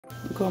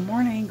Good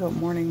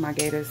morning, my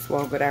gators.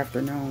 Well, good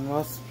afternoon.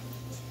 Well, it's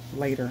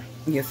later.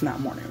 Yes, not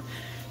morning.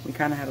 We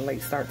kind of had a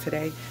late start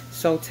today.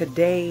 So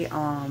today,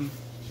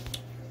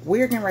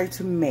 we're getting ready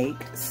to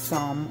make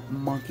some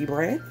monkey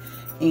bread,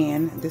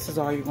 and this is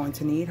all you're going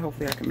to need.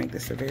 Hopefully, I can make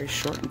this a very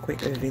short and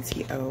quick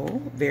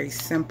video. Very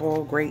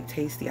simple, great,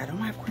 tasty. I don't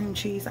have cream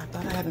cheese. I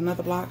thought I had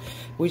another block.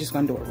 We're just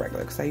gonna do it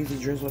regular because I usually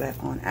drizzle that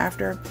on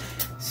after.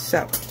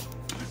 So.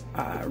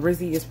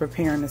 Rizzy is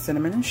preparing the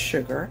cinnamon and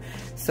sugar.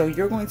 So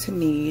you're going to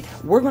need,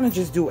 we're going to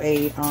just do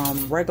a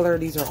regular,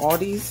 these are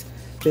Aldi's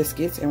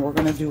biscuits, and we're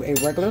going to do a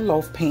regular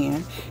loaf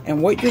pan.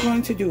 And what you're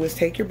going to do is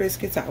take your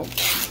biscuits out.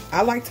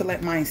 I like to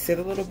let mine sit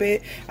a little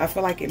bit. I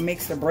feel like it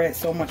makes the bread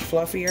so much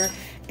fluffier.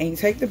 And you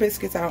take the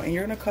biscuits out and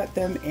you're going to cut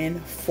them in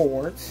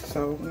fours.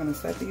 So I'm going to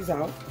set these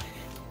out.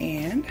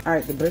 And all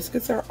right, the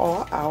biscuits are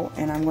all out,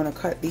 and I'm going to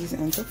cut these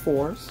into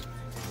fours.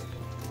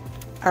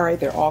 All right,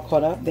 they're all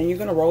cut up. Then you're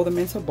gonna roll them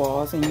into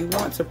balls, and you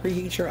want to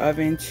preheat your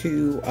oven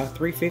to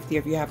 350.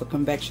 If you have a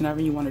convection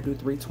oven, you want to do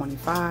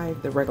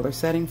 325, the regular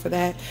setting for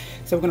that.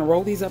 So we're gonna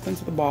roll these up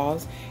into the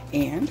balls,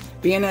 and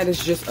being that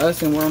it's just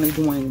us and we're only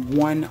doing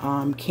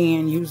one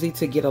can, usually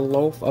to get a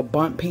loaf, a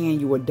bundt pan,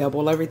 you would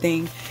double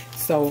everything.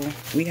 So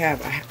we have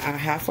a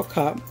half a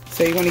cup.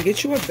 So you're gonna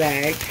get you a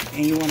bag,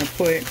 and you wanna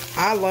put,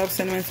 I love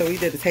cinnamon, so we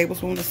did a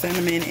tablespoon of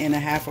cinnamon and a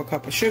half a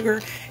cup of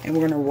sugar, and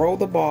we're gonna roll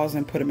the balls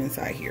and put them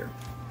inside here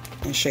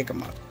and shake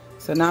them up.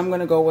 So now I'm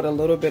going to go with a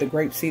little bit of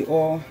grapeseed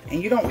oil,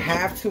 and you don't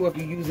have to if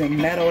you're using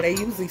metal. They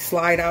usually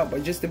slide out,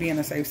 but just to be on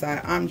the safe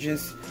side, I'm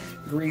just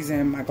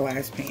greasing my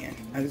glass pan.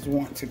 I just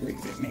want to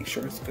grease it, make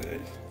sure it's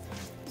good.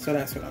 So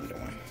that's what I'm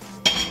doing.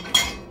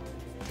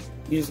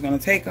 You're just going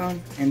to take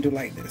them and do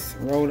like this,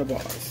 roll the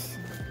balls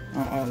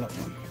on all of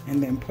them,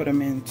 and then put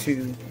them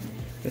into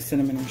the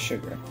cinnamon and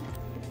sugar.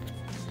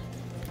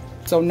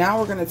 So now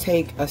we're going to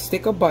take a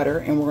stick of butter,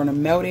 and we're going to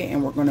melt it,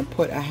 and we're going to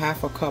put a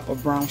half a cup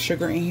of brown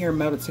sugar in here,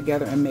 melt it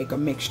together, and make a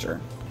mixture.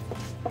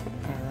 All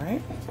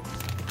right.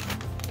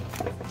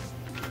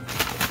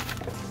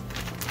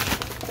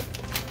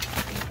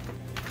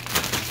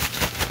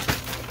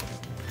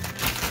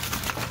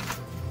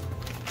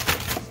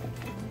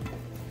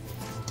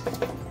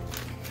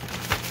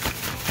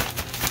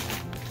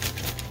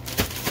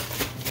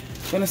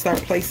 I'm going to start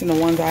placing the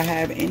ones I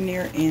have in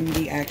there in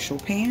the actual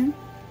pan.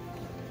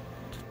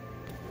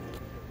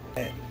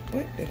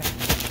 What did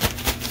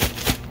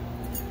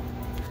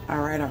I?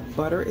 All right, our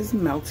butter is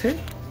melted.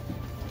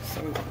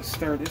 So we're gonna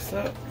stir this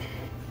up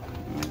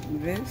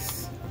like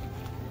this.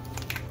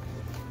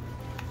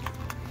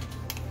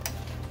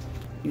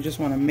 You just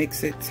want to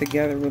mix it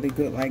together really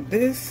good like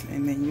this,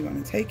 and then you're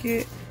gonna take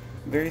it,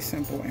 very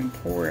simple, and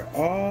pour it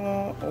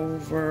all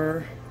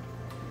over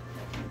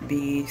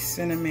the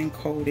cinnamon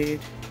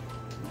coated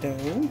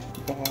dough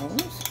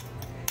balls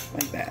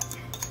like that.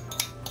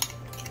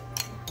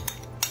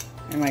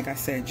 And like I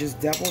said, just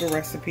double the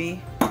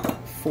recipe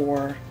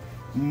for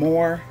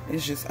more.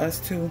 It's just us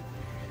two.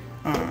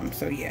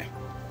 So yeah.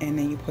 And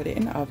then you put it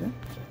in the oven.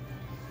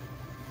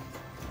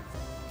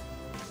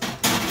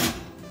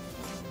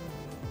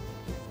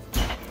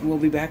 We'll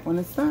be back when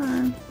it's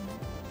done.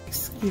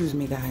 Excuse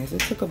me, guys.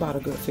 It took about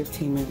a good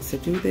 15 minutes to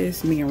do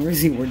this. Me and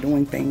Rizzy were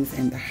doing things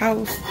in the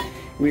house,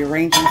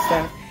 rearranging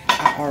stuff.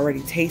 I already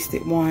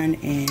tasted one,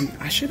 and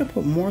I should have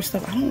put more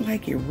stuff. I don't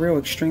like it real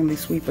extremely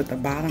sweet, but the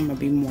bottom will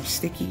be more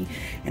sticky,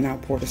 and I'll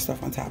pour the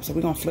stuff on top. So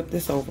we're gonna flip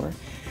this over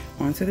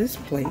onto this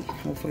plate.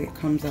 Hopefully it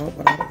comes out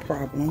without a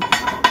problem.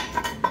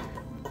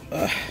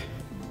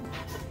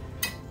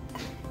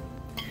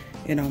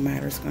 It don't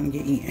matter, it's gonna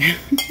get eaten.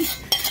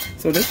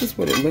 So this is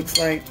what it looks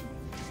like,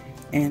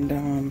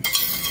 and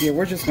yeah,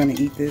 we're just gonna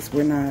eat this.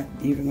 We're not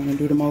even gonna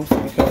do the most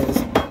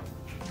because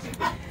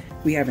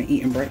we haven't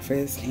eaten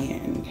breakfast,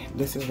 and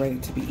this is ready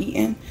to be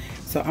eaten.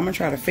 So I'm gonna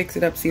try to fix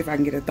it up, see if I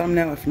can get a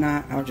thumbnail. If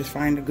not, I'll just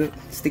find a good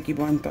sticky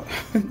bun,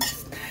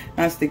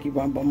 not sticky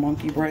bun, but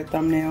monkey bread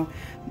thumbnail.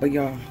 But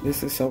y'all,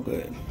 this is so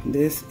good.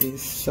 This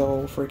is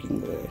so freaking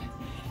good.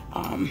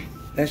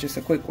 That's just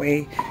a quick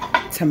way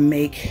to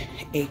make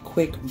a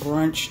quick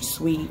brunch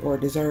sweet or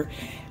dessert.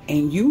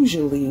 And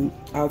usually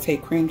I'll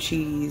take cream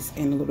cheese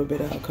and a little bit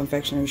of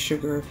confectionery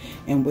sugar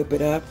and whip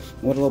it up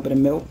with a little bit of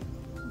milk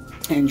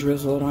and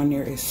drizzle it on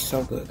there. It's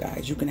so good,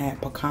 guys. You can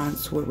add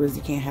pecans to it.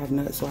 Rizzy can't have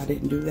nuts, so I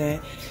didn't do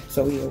that.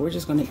 So yeah, we're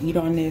just gonna eat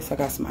on this. I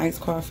got some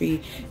iced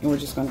coffee, and we're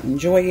just gonna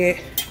enjoy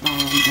it.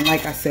 And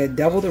like I said,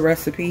 double the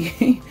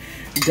recipe.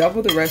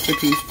 Double the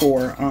recipe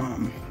for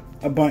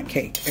a bundt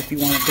cake. If you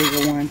want a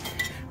bigger one,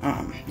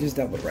 just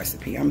double the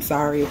recipe. I'm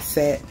sorry it's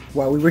set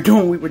while we were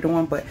doing what we were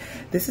doing, but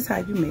this is how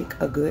you make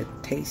a good,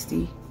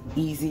 tasty,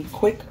 easy,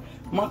 quick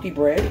monkey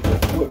bread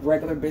with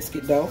regular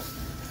biscuit dough.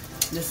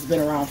 This has been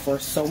around for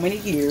so many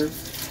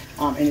years,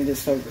 and it is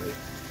so good.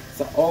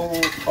 It's an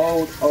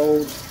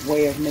old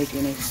way of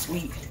making a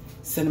sweet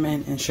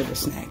cinnamon and sugar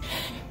snack.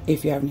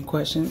 If you have any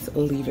questions,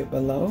 leave it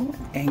below.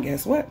 And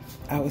guess what?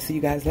 I will see you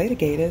guys later,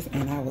 Gators,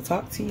 and I will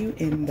talk to you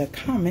in the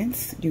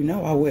comments. You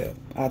know I will.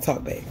 I'll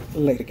talk back.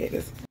 Later,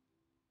 Gators.